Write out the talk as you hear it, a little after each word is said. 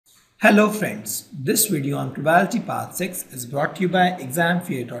Hello friends, this video on probability part 6 is brought to you by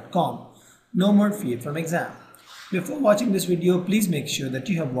examfear.com. No more fear from exam. Before watching this video, please make sure that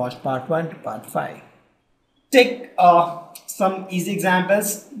you have watched part 1 to part 5. Take some easy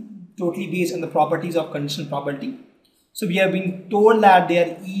examples totally based on the properties of conditional probability. So we have been told that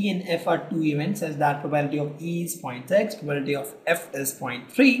their E and F are two events, as that probability of E is 0.6, probability of F is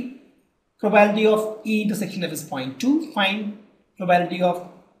 0.3, probability of E intersection F is 0.2. Find probability of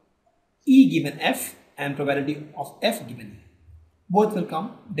E given F and probability of F given E. Both will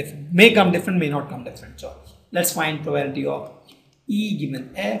come different, may come different, may not come different. So let's find probability of E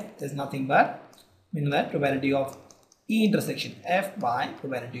given F is nothing but, we know that probability of E intersection F by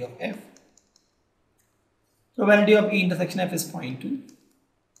probability of F. Probability of E intersection F is 0.2.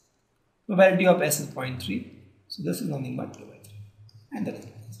 Probability of S is 0.3. So this is nothing but probability. And that is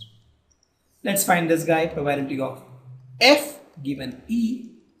balanced. Let's find this guy, probability of F given E.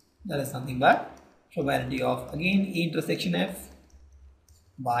 That is nothing but probability of, again, E intersection F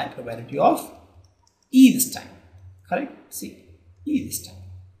by probability of E this time. Correct? See, E this time.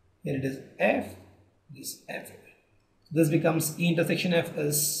 Here it is F, this F. This becomes E intersection F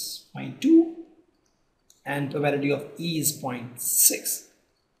is 0.2 and probability of E is 0.6.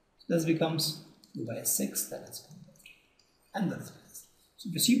 This becomes 2 by 6, that is 1 by 3. And that's it. So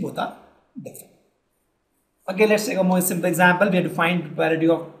you see both are different. Okay, let's take a more simple example. We have to find probability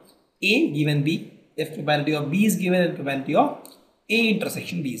of A given B, if probability of B is given and probability of A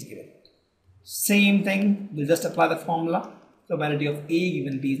intersection B is given. Same thing, we'll just apply the formula. Probability of A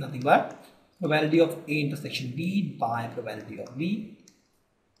given B is nothing but probability of A intersection B by probability of B.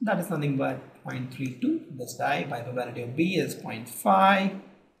 That is nothing but 0.32. This guy by probability of B is 0.5,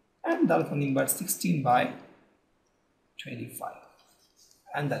 and that is nothing but 16 by 25.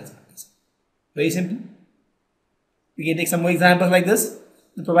 And that is very simple. We can take some more examples like this.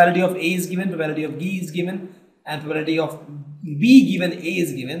 The probability of A is given, probability of B is given, and probability of B given A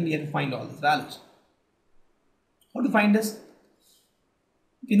is given. We have to find all these values. How to find this?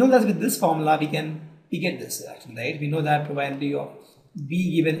 We know that with this formula we get this actually, right? We know that probability of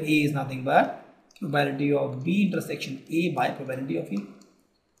B given A is nothing but probability of B intersection A by probability of A.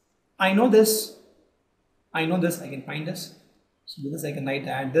 I know this, I can find this. So with this I can write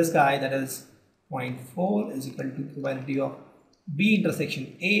that this guy, that is 0.4, is equal to probability of B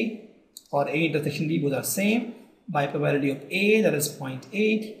intersection A or A intersection B, both are same, by probability of A, that is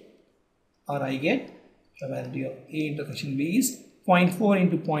 0.8, or I get probability of A intersection B is 0.4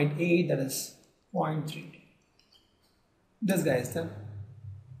 into 0.8, that is 0.3. This guy is done.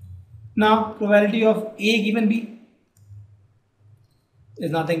 Now probability of A given B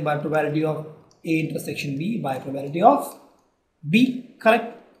is nothing but probability of A intersection B by probability of B,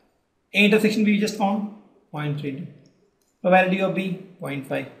 correct? A intersection B we just found 0.32. Probability of B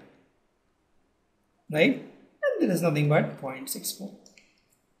 0.5, right? And there is nothing but 0.64.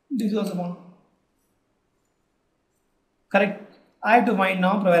 This is also found. Correct? I have to find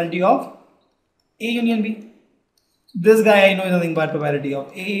now probability of A union B. This guy I know is nothing but probability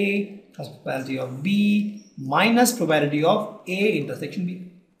of A plus probability of B minus probability of A intersection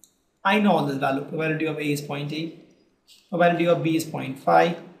B. I know all this value. Probability of A is 0.8. Probability of B is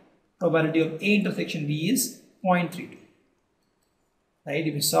 0.5. Probability of A intersection B is 0.32. Right?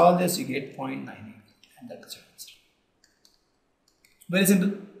 If you solve this, you get 0.98, and that's your answer. Very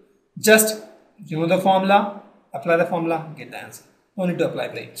simple. Just you know the formula, apply the formula, get the answer. No need to apply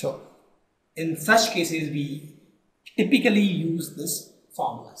brain. So in such cases, we typically use this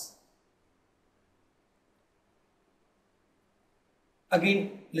formulas.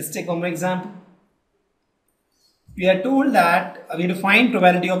 Again, let's take one more example. We are told that we have to find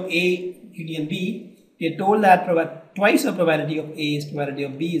probability of A union B. We are told that twice the probability of A is probability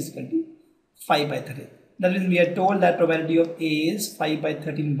of B is equal to 5 by 13. That means we are told that probability of A is 5 by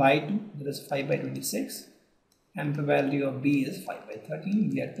 13 by 2, that is 5 by 26, and probability of B is 5 by 13,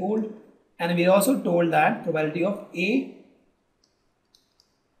 we are told. And we are also told that probability of A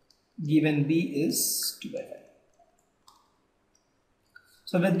given B is 2 by 5.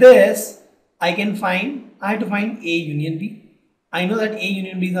 So with this, I have to find A union B. I know that A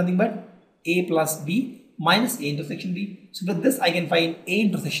union B is nothing but A plus B minus A intersection B. So with this I can find A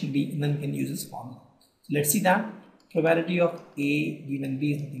intersection B, and then we can use this formula. So let's see that probability of A given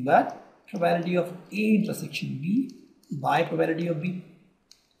B is nothing but probability of A intersection B by probability of B,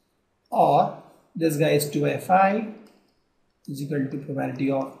 or this guy is 2 by 5 is equal to probability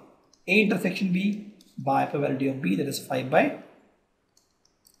of A intersection B by probability of B, that is 5 by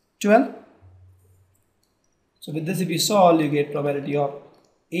 12. So with this, if you solve, you get probability of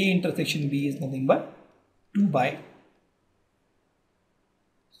A intersection B is nothing but 2 by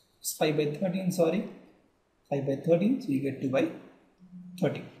It's 5 by 13, sorry. 5 by 13, so you get 2 by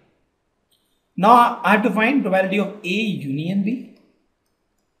 13. Now I have to find probability of A union B.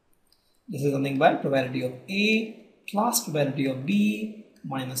 This is nothing but probability of A plus probability of B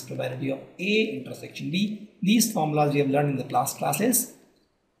minus probability of A intersection B. These formulas we have learned in the classes.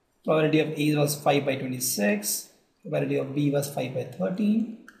 Probability of A was 5 by 26, probability of B was 5 by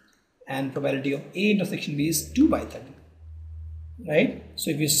 13, and probability of A intersection B is 2 by 13. Right?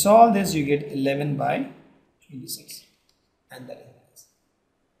 So if you solve this, you get 11 by 26, and that is it.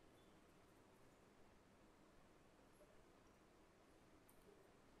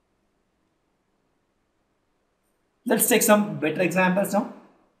 Let's take some better examples now.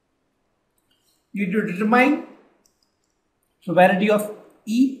 You need to determine probability of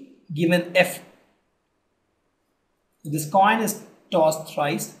E given F. This coin is tossed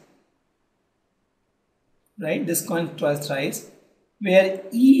thrice, right? This coin is tossed thrice, where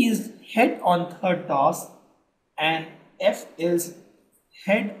E is head on third toss and F is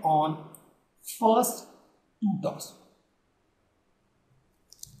head on first two toss.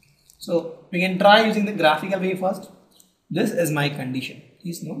 So we can try using the graphical way first. This is my condition.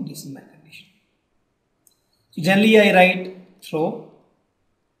 Please note this is my condition. So generally I write throw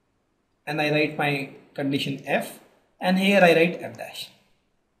and I write my condition F, and here I write F dash.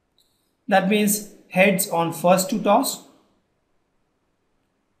 That means heads on first two toss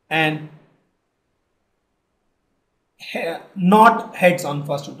and not heads on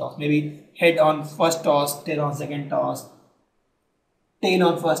first two toss, maybe head on first toss, tail on second toss, tail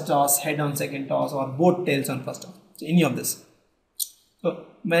on first toss, head on second toss, or both tails on first toss. So any of this. So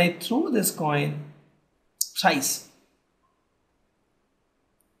when I throw this coin thrice,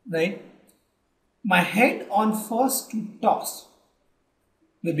 right, my head on first two toss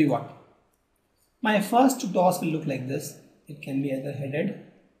will be what? My first two toss will look like this. It can be either headed,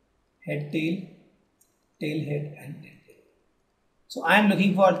 head tail, tail head, and tail tail. So I am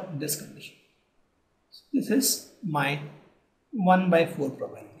looking for this condition. So this is my 1 by 4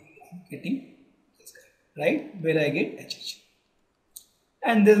 probability of getting this guy, right? Where I get HH.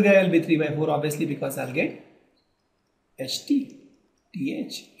 And this guy will be 3 by 4 obviously, because I'll get HT,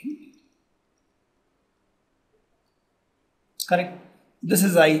 TH. Correct. This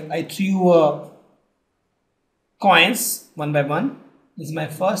is I threw coins 1 by 1. This is my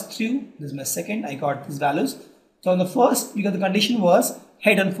first threw. This is my second. I got these values. So on the first, because the condition was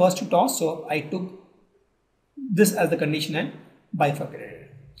head on first to toss, so I took this as the condition and bifurcated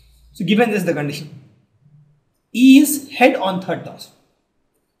it. So given this the condition, E is head on third toss.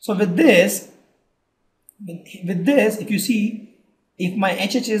 So with this, if you see, if my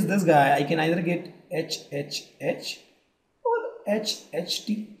HH is this guy, I can either get HHH or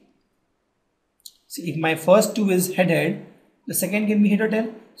HHT. See, if my first two is head, the second can be head or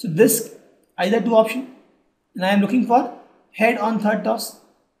tail. So this either two option, and I am looking for head on third toss,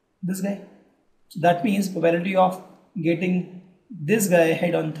 this guy. So that means probability of getting this guy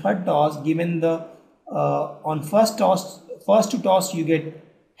head on third toss, given the on first two toss you get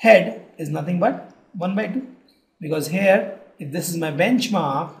head, is nothing but 1 by 2, because here if this is my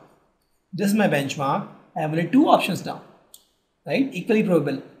benchmark, I have only two options now, right? Equally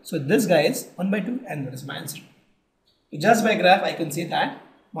probable. So this guy is 1 by 2, and that is my answer. So just by graph I can say that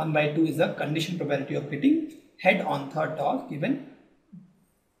 1 by 2 is the condition probability of getting head on third toss, given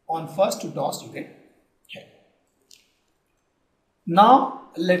on first two toss you get head. Now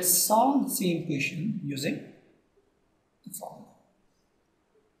let's solve the same question using the formula.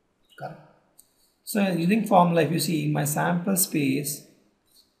 Correct. So using formula, if you see, my sample space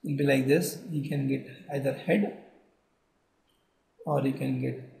will be like this. You can get either head or you can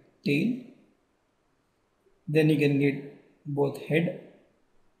get tail. Then you can get both head,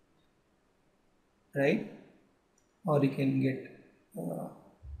 right? Or you can get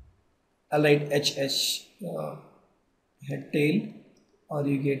allied HH head tail, or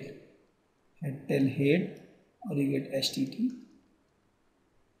you get head tail head, or you get HTT,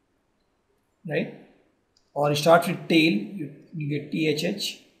 right? Or you start with tail, you get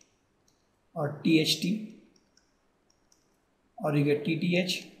THH or THT, or you get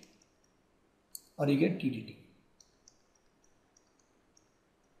TTH, or you get TTT.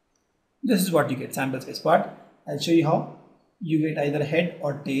 This is what you get, sample space part. I'll show you how. You get either head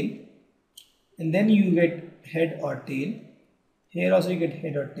or tail, and then you get head or tail. Here also you get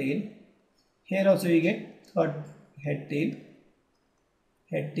head or tail. Here also you get third head tail,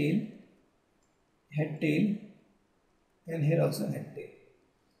 head tail, head tail, and here also head tail.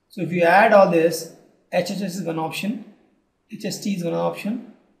 So if you add all this, HHS is one option, HST is one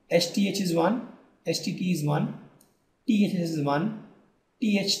option, HTH is 1, HTT is 1, THS is 1,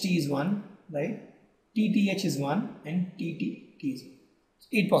 THT is 1, right? TTH is 1 and TTT is 1.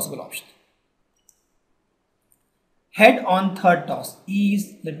 8 possible options. Head on third toss. E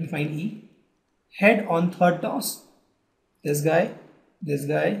is, let me find E. Head on third toss. This guy, this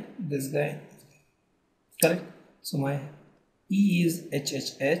guy, this guy. Correct? So my E is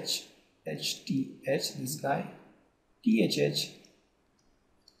HHH, HTH, this guy, THH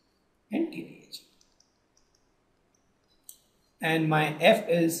and TTH. And my F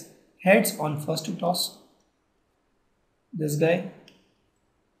is heads on first two toss. This guy,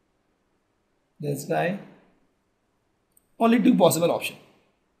 this guy. Only two possible options,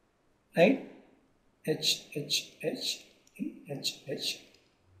 right? H, H, H, and H, H,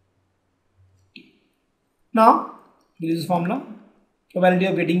 T. Now, we'll use the formula. Probability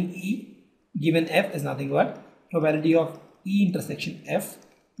of getting E given F is nothing but probability of E intersection F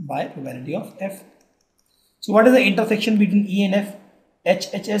by probability of F. So what is the intersection between E and F?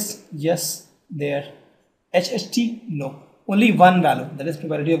 HHS, yes, there. HHT, no. Only one value, that is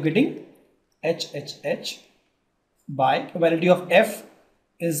probability of getting HHH by probability of F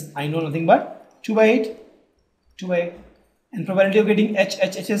is, I know nothing but 2 by 8, 2 by 8. And probability of getting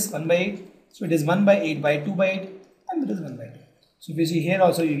HHH is 1 by 8. So it is 1 by 8 by 2 by 8 and it is 1 by 2. So if you see here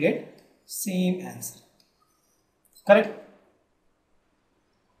also you get same answer. Correct?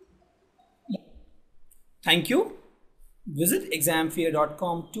 Thank you. Visit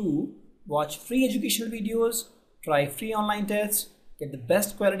examfear.com to watch free educational videos, try free online tests, get the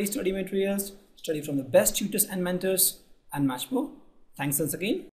best quality study materials, study from the best tutors and mentors, and much more. Thanks once again.